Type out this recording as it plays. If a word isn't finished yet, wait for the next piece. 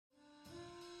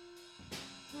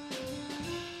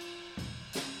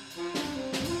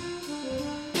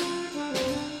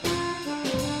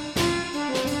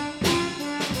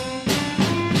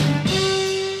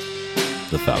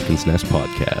Falcon's Nest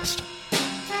Podcast.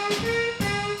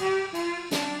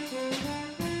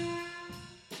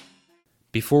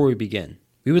 Before we begin,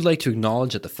 we would like to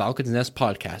acknowledge that the Falcon's Nest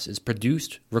Podcast is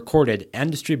produced, recorded,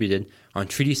 and distributed on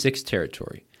Treaty 6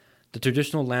 territory, the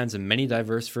traditional lands of many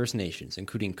diverse First Nations,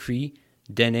 including Cree,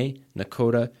 Dene,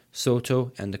 Nakota,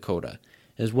 Saulteaux, and Dakota,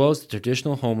 as well as the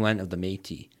traditional homeland of the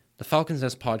Métis. The Falcon's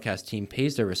Nest Podcast team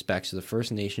pays their respects to the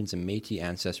First Nations and Métis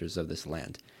ancestors of this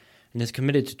land, and is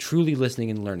committed to truly listening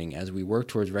and learning as we work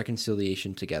towards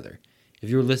reconciliation together. If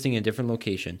you are listening in a different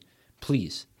location,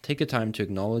 please take the time to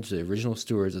acknowledge the original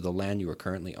stewards of the land you are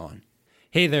currently on.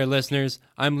 Hey there, listeners.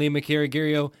 I'm Lee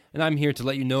McCarrigario, and I'm here to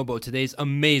let you know about today's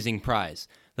amazing prize.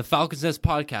 The Falcon's Nest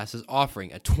Podcast is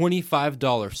offering a $25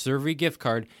 Servery gift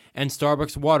card and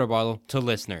Starbucks water bottle to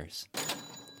listeners.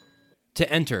 To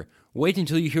enter, wait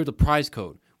until you hear the prize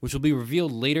code, which will be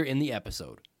revealed later in the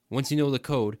episode. Once you know the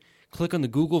code, click on the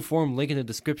Google form link in the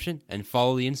description and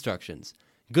follow the instructions.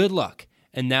 Good luck.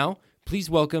 And now, please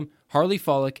welcome Harley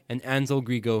Follick and Ansel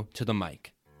Grigo to the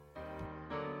mic.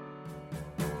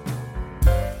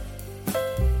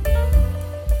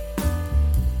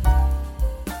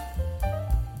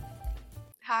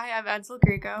 Hi, I'm Ansel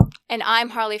Grigo. And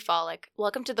I'm Harley Follick.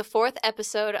 Welcome to the 4th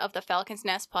episode of the Falcon's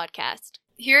Nest Podcast.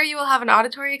 Here you will have an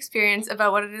auditory experience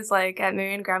about what it is like at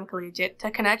Marion Graham Collegiate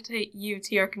to connect you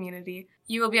to your community.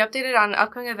 You will be updated on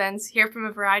upcoming events, hear from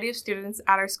a variety of students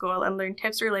at our school, and learn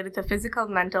tips related to physical,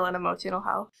 mental, and emotional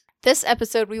health. This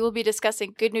episode, we will be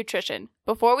discussing good nutrition.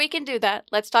 Before we can do that,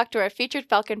 let's talk to our featured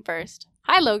Falcon first.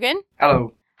 Hi, Logan.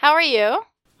 Hello. How are you?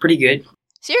 Pretty good.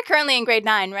 So you're currently in grade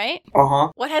 9, right?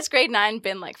 Uh-huh. What has grade 9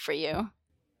 been like for you?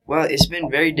 Well, it's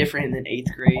been very different than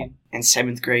 8th grade and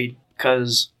 7th grade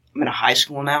because I'm in a high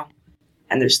school now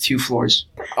and there's 2 floors.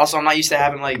 Also, I'm not used to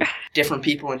having, different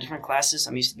people in different classes.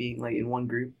 I'm used to being, in one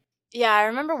group. Yeah, I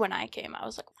remember when I came, I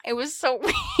was like, it was so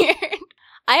weird.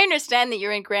 I understand that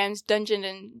you're in Graham's Dungeon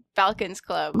and Falcons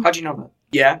Club. How'd you know that?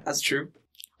 Yeah, that's true.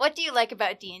 What do you like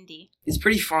about D&D? It's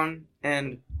pretty fun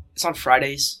and it's on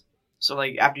Fridays. So,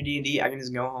 after D&D, I can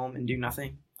just go home and do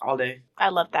nothing all day. I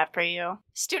love that for you.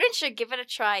 Students should give it a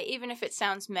try, even if it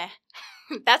sounds meh.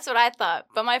 That's what I thought,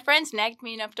 but my friends nagged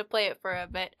me enough to play it for a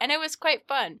bit, and it was quite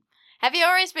fun. Have you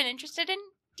always been interested in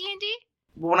D&D?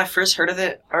 Well, when I first heard of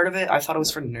it, I thought it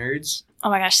was for nerds. Oh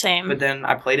my gosh, same. But then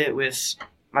I played it with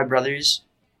my brothers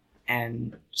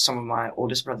and some of my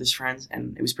oldest brother's friends,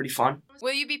 and it was pretty fun.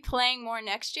 Will you be playing more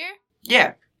next year?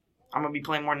 Yeah, I'm going to be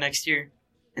playing more next year,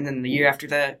 and then the year after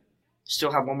that,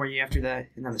 still have one more year after that,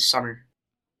 and then the summer.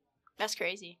 That's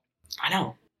crazy. I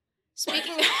know.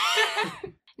 Speaking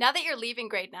now that you're leaving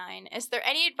grade 9, is there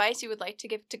any advice you would like to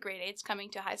give to grade 8s coming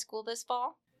to high school this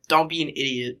fall? Don't be an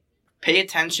idiot. Pay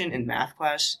attention in math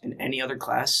class and any other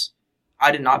class.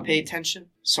 I did not pay attention,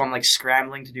 so I'm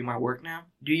scrambling to do my work now.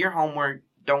 Do your homework.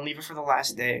 Don't leave it for the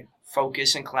last day.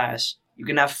 Focus in class. You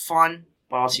can have fun,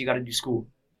 but also you got to do school.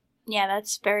 Yeah,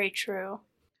 that's very true.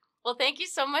 Well, thank you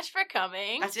so much for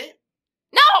coming. That's it?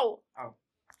 No! Oh.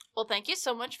 Well, thank you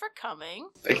so much for coming.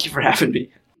 Thank you for having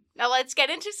me. Now let's get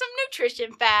into some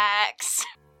nutrition facts.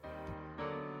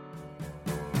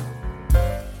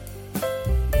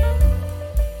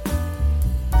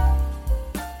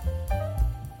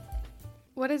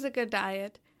 What is a good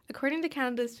diet? According to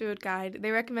Canada's Food Guide,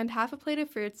 they recommend half a plate of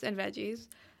fruits and veggies,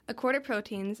 a quarter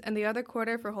proteins, and the other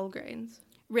quarter for whole grains.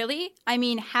 Really? I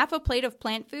mean, half a plate of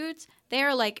plant foods? They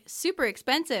are super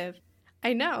expensive.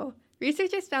 I know.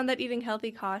 Researchers found that eating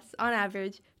healthy costs, on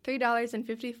average,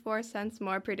 $3.54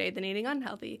 more per day than eating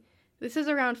unhealthy. This is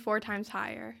around 4 times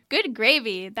higher. Good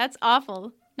gravy. That's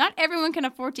awful. Not everyone can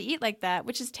afford to eat like that,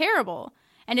 which is terrible.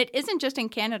 And it isn't just in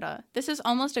Canada. This is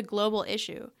almost a global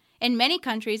issue. In many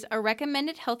countries, a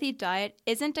recommended healthy diet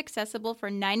isn't accessible for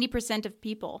 90% of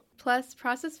people. Plus,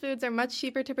 processed foods are much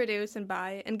cheaper to produce and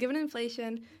buy, and given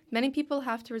inflation, many people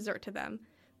have to resort to them.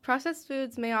 Processed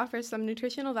foods may offer some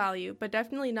nutritional value, but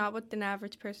definitely not what an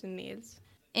average person needs.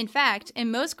 In fact, in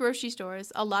most grocery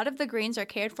stores, a lot of the grains are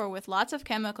cared for with lots of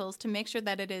chemicals to make sure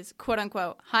that it is,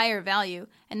 quote-unquote, higher value,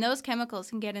 and those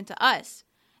chemicals can get into us.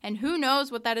 And who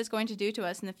knows what that is going to do to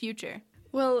us in the future.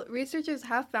 Well, researchers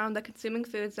have found that consuming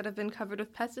foods that have been covered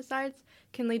with pesticides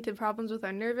can lead to problems with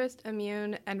our nervous,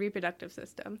 immune, and reproductive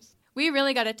systems. We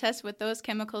really got to test what those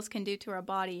chemicals can do to our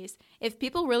bodies. If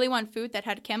people really want food that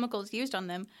had chemicals used on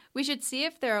them, we should see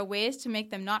if there are ways to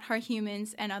make them not hurt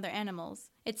humans and other animals.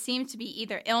 It seems to be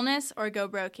either illness or go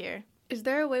broke here. Is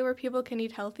there a way where people can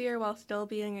eat healthier while still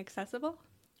being accessible?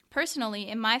 Personally,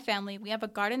 in my family, we have a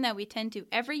garden that we tend to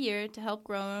every year to help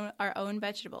grow our own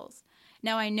vegetables.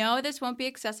 Now, I know this won't be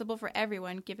accessible for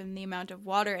everyone given the amount of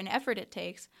water and effort it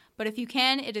takes, but if you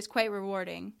can, it is quite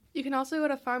rewarding. You can also go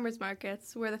to farmers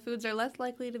markets, where the foods are less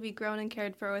likely to be grown and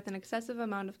cared for with an excessive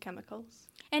amount of chemicals.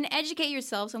 And educate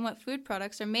yourselves on what food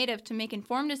products are made of to make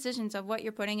informed decisions of what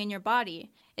you're putting in your body.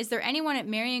 Is there anyone at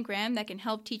Marion Graham that can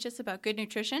help teach us about good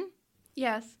nutrition?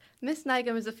 Yes, Miss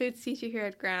Nygam is a foods teacher here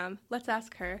at Graham. Let's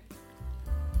ask her.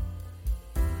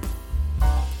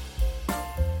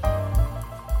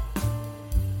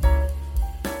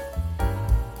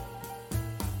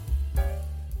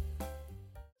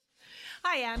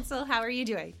 Hi, Ansel. How are you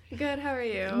doing? Good, how are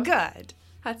you? Good.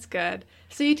 That's good.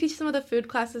 So you teach some of the food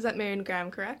classes at Marion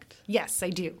Graham, correct? Yes,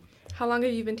 I do. How long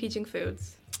have you been teaching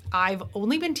foods? I've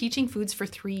only been teaching foods for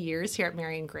 3 years here at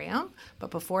Marion Graham, but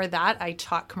before that, I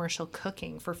taught commercial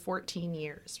cooking for 14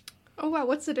 years. Oh wow,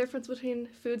 what's the difference between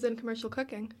foods and commercial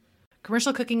cooking?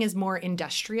 Commercial cooking is more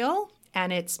industrial,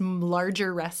 and it's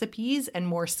larger recipes and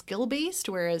more skill-based,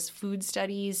 whereas food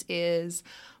studies is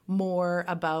more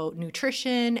about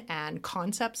nutrition and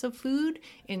concepts of food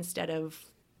instead of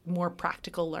more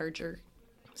practical, larger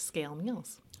scale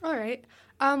meals. All right.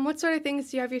 What sort of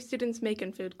things do you have your students make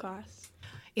in food class?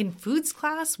 In foods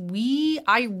class,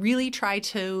 I really try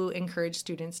to encourage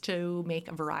students to make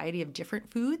a variety of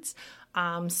different foods.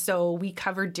 So we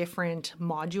cover different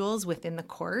modules within the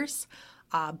course,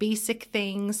 basic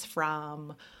things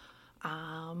from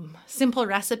simple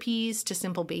recipes to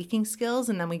simple baking skills,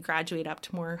 and then we graduate up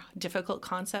to more difficult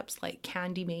concepts like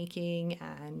candy making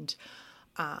and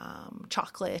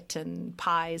chocolate and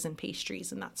pies and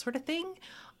pastries and that sort of thing.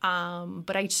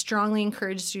 But I strongly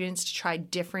encourage students to try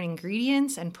different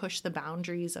ingredients and push the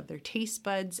boundaries of their taste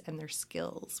buds and their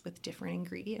skills with different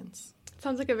ingredients.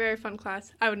 Sounds like a very fun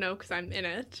class. I would know because I'm in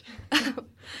it.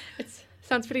 It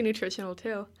sounds pretty nutritional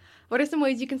too. What are some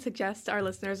ways you can suggest to our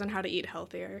listeners on how to eat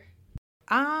healthier?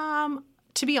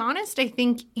 To be honest, I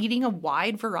think eating a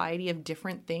wide variety of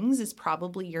different things is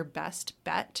probably your best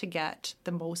bet to get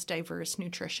the most diverse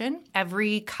nutrition.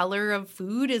 Every color of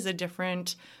food is a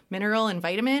different mineral and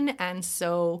vitamin, and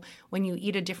so when you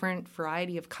eat a different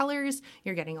variety of colors,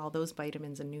 you're getting all those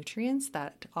vitamins and nutrients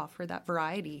that offer that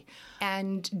variety.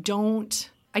 And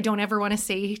I don't ever want to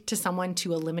say to someone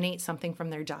to eliminate something from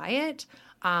their diet,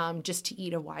 just to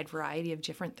eat a wide variety of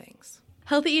different things.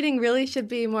 Healthy eating really should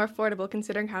be more affordable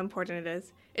considering how important it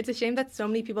is. It's a shame that so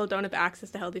many people don't have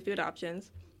access to healthy food options.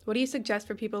 What do you suggest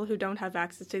for people who don't have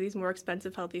access to these more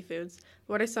expensive healthy foods?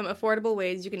 What are some affordable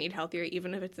ways you can eat healthier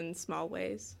even if it's in small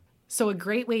ways? So a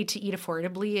great way to eat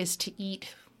affordably is to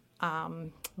eat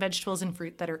vegetables and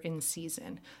fruit that are in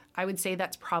season. I would say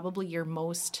that's probably your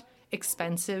most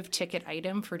expensive ticket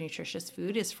item for nutritious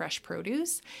food is fresh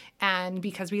produce. And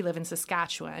because we live in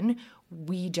Saskatchewan,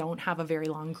 we don't have a very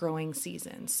long growing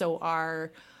season. So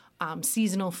our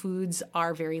seasonal foods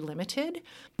are very limited.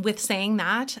 With saying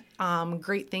that,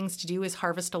 great things to do is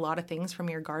harvest a lot of things from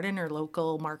your garden or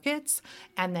local markets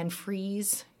and then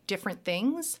freeze different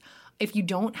things. If you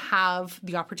don't have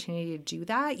the opportunity to do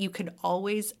that, you could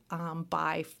always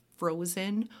buy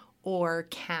frozen or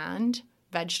canned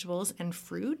vegetables and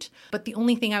fruit. But the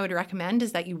only thing I would recommend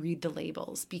is that you read the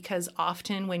labels, because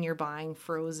often when you're buying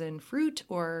frozen fruit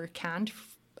or canned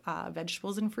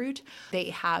vegetables and fruit, they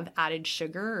have added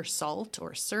sugar or salt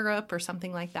or syrup or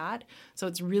something like that. So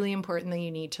it's really important that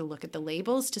you need to look at the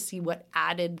labels to see what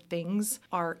added things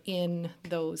are in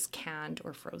those canned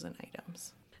or frozen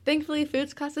items. Thankfully,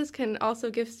 foods classes can also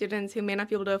give students who may not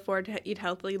be able to afford to eat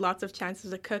healthily lots of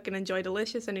chances to cook and enjoy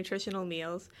delicious and nutritional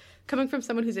meals. Coming from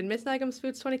someone who's in Miss Nygam's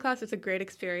Foods 20 class, it's a great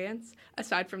experience,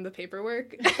 aside from the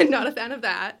paperwork. Not a fan of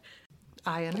that.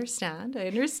 I understand.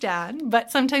 But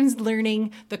sometimes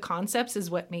learning the concepts is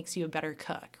what makes you a better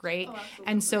cook, right? Oh,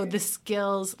 absolutely. And so the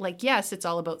skills, like, yes, it's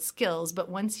all about skills, but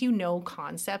once you know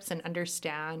concepts and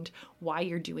understand why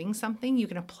you're doing something, you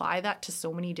can apply that to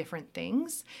so many different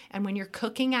things. And when you're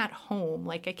cooking at home,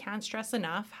 like, I can't stress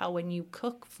enough how when you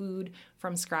cook food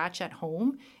from scratch at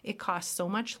home, it costs so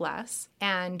much less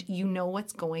and you know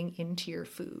what's going into your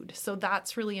food. So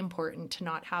that's really important, to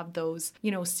not have those,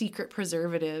 secret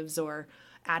preservatives or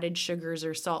added sugars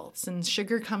or salts. And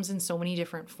sugar comes in so many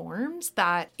different forms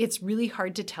that it's really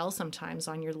hard to tell sometimes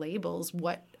on your labels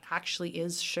what actually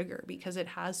is sugar, because it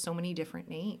has so many different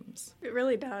names. It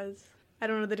really does. I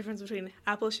don't know the difference between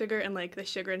apple sugar and like the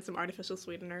sugar and some artificial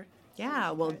sweetener.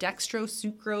 Yeah, well, dextrose,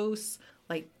 sucrose,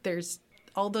 like there's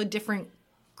all the different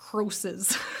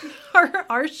croses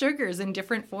are sugars in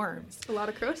different forms. A lot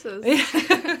of crosses.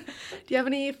 Do you have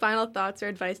any final thoughts or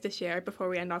advice to share before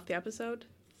we end off the episode?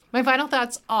 My final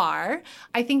thoughts are,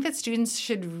 I think that students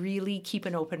should really keep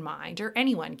an open mind, or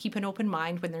anyone keep an open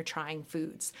mind when they're trying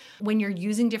foods. When you're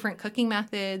using different cooking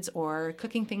methods or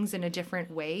cooking things in a different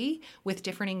way with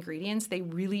different ingredients, they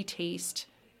really taste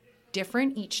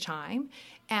different each time.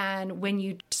 And when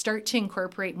you start to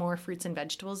incorporate more fruits and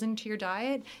vegetables into your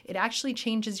diet, it actually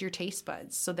changes your taste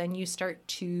buds. So then you start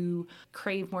to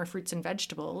crave more fruits and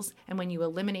vegetables. And when you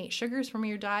eliminate sugars from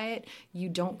your diet, you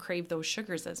don't crave those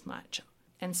sugars as much.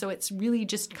 And so it's really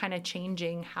just kind of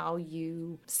changing how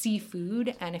you see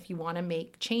food. And if you want to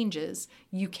make changes,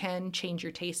 you can change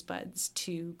your taste buds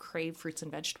to crave fruits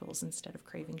and vegetables instead of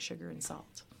craving sugar and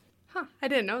salt. Huh, I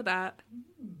didn't know that.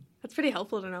 That's pretty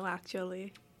helpful to know,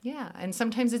 actually. Yeah, and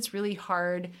sometimes it's really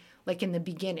hard, like in the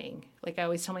beginning. Like I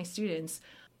always tell my students,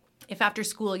 if after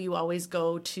school you always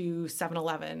go to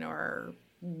 7-Eleven or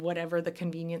whatever the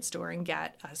convenience store and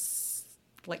get a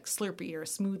like Slurpee or a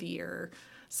smoothie or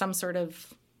some sort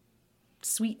of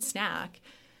sweet snack,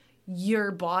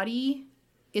 your body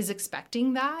is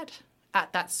expecting that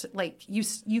at that, like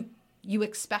you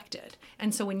expect it.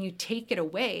 And so when you take it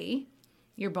away,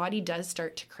 your body does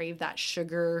start to crave that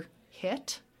sugar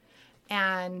hit.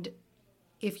 And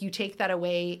if you take that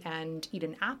away and eat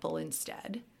an apple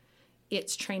instead,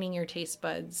 it's training your taste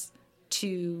buds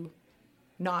to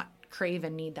not crave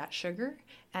and need that sugar.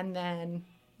 And then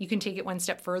you can take it one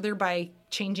step further by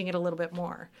changing it a little bit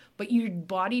more. But your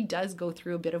body does go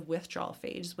through a bit of withdrawal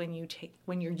phase when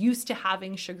you're used to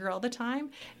having sugar all the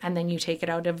time, and then you take it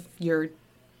out of your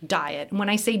diet. And when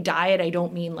I say diet, I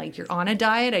don't mean like you're on a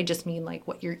diet. I just mean like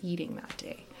what you're eating that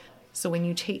day. So when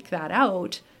you take that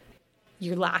out,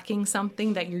 you're lacking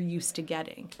something that you're used to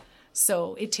getting.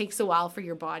 So it takes a while for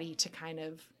your body to kind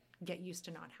of get used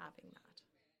to not having that.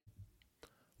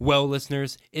 Well,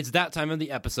 listeners, it's that time of the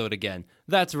episode again.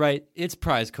 That's right, it's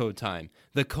prize code time.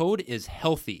 The code is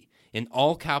HEALTHY in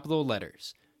all capital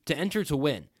letters. To enter to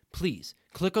win, please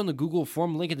click on the Google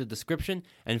form link in the description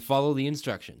and follow the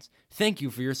instructions. Thank you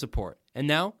for your support. And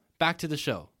now, back to the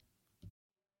show.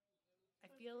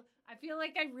 I feel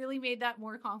like I really made that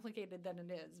more complicated than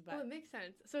it is. But Well, it makes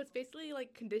sense. So it's basically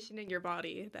like conditioning your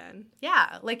body then.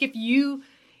 yeah, like if you,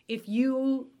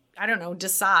 I don't know,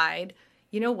 decide,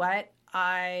 you know what,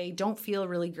 I don't feel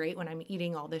really great when I'm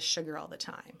eating all this sugar all the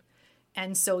time.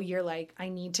 And so you're like, I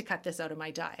need to cut this out of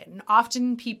my diet. And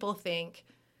often people think,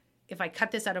 if I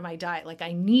cut this out of my diet, like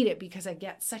I need it because I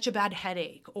get such a bad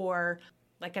headache or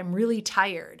like I'm really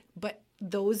tired. But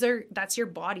that's your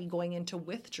body going into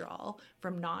withdrawal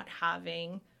from not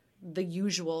having the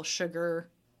usual sugar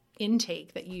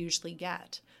intake that you usually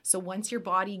get. So once your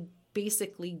body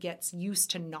basically gets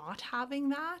used to not having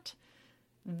that,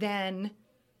 then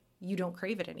you don't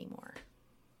crave it anymore.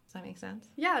 Does that make sense?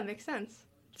 Yeah, it makes sense.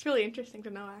 It's really interesting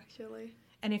to know, actually.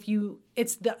 And if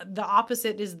it's the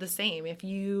opposite is the same. If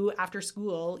you, after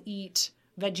school, eat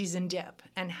veggies and dip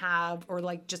and or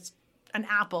like just an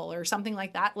apple or something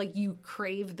like that, like you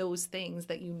crave those things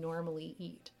that you normally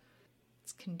eat.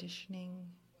 It's conditioning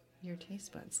your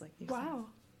taste buds, like you said. Wow.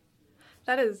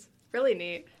 That is really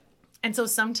neat. And so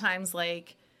sometimes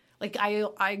like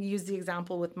I use the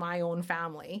example with my own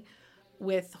family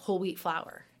with whole wheat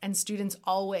flour. And students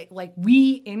always, like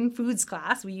we in foods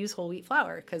class, we use whole wheat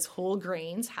flour because whole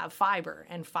grains have fiber,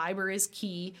 and fiber is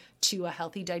key to a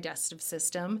healthy digestive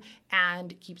system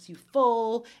and it keeps you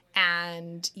full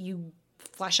and you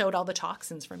flush out all the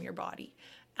toxins from your body.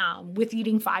 With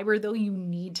eating fiber, though, you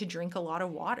need to drink a lot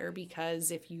of water because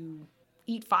if you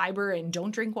eat fiber and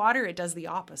don't drink water, it does the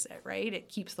opposite, right? It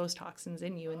keeps those toxins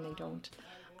in you and they don't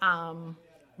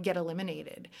get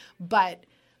eliminated. But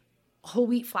whole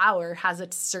wheat flour has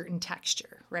a certain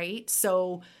texture, right?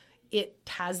 So it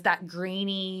has that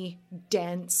grainy,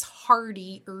 dense,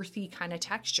 hearty, earthy kind of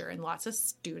texture. And lots of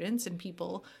students and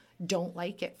people don't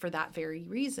like it for that very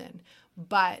reason.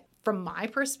 But from my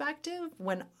perspective,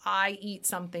 when I eat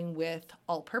something with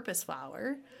all-purpose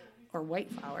flour or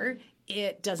white flour,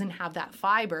 it doesn't have that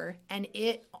fiber and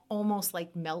it almost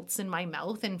like melts in my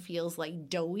mouth and feels like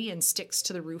doughy and sticks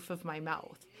to the roof of my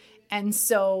mouth. And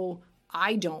so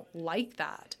I don't like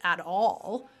that at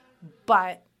all,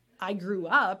 but I grew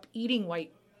up eating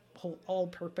white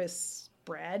all-purpose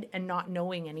bread and not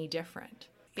knowing any different.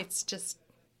 It's just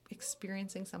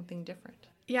experiencing something different.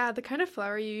 Yeah, the kind of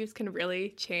flour you use can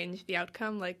really change the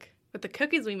outcome. Like with the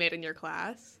cookies we made in your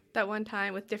class that one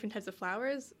time with different types of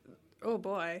flours, oh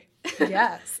boy.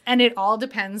 Yes, and it all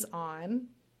depends on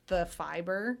the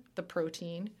fiber, the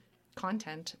protein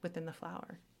content within the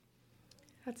flour.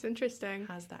 That's interesting.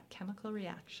 Has that chemical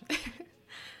reaction.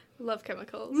 Love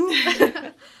chemicals.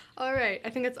 All right, I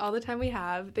think that's all the time we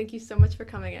have. Thank you so much for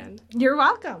coming in. You're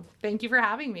welcome. Thank you for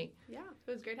having me. Yeah,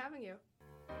 it was great having you.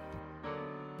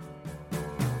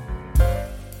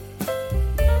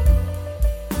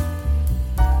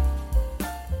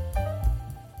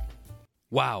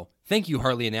 Wow, thank you,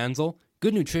 Hartley and Ansel.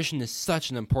 Good nutrition is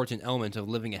such an important element of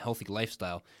living a healthy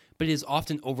lifestyle, but it is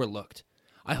often overlooked.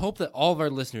 I hope that all of our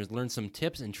listeners learn some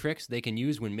tips and tricks they can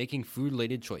use when making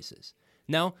food-related choices.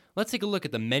 Now, let's take a look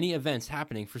at the many events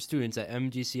happening for students at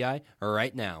MGCI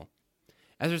right now.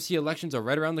 SRC elections are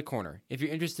right around the corner. If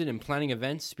you're interested in planning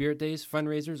events, spirit days,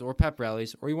 fundraisers, or pep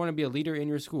rallies, or you want to be a leader in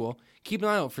your school, keep an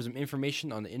eye out for some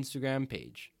information on the Instagram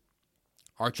page.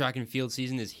 Our track and field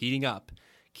season is heating up.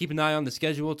 Keep an eye on the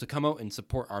schedule to come out and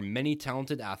support our many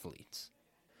talented athletes.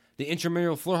 The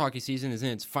intramural floor hockey season is in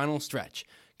its final stretch.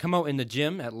 Come out in the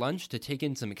gym at lunch to take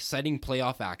in some exciting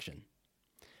playoff action.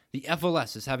 The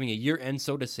FLS is having a year-end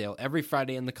soda sale every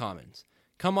Friday in the Commons.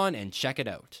 Come on and check it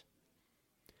out.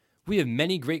 We have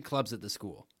many great clubs at the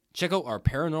school. Check out our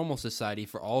Paranormal Society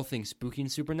for all things spooky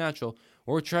and supernatural,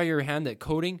 or try your hand at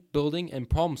coding, building, and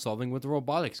problem solving with the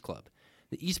Robotics Club.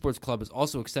 The Esports Club is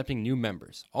also accepting new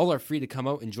members. All are free to come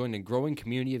out and join a growing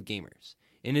community of gamers.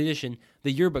 In addition,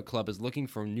 the Yearbook Club is looking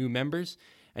for new members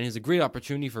and is a great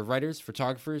opportunity for writers,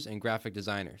 photographers, and graphic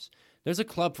designers. There's a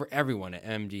club for everyone at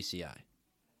MGCI.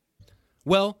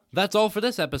 Well, that's all for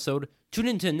this episode. Tune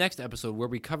in to the next episode where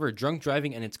we cover drunk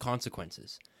driving and its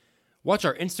consequences. Watch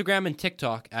our Instagram and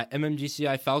TikTok at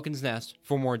MMGCI Falcons Nest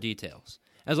for more details.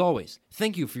 As always,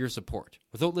 thank you for your support.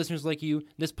 Without listeners like you,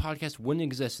 this podcast wouldn't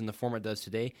exist in the form it does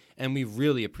today, and we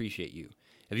really appreciate you.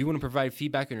 If you want to provide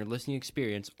feedback on your listening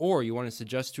experience, or you want to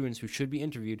suggest students who should be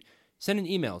interviewed, send an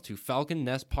email to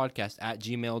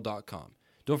falconnestpodcast@gmail.com.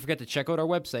 Don't forget to check out our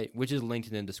website, which is linked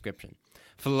in the description.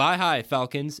 Fly high,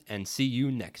 Falcons, and see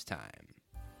you next time.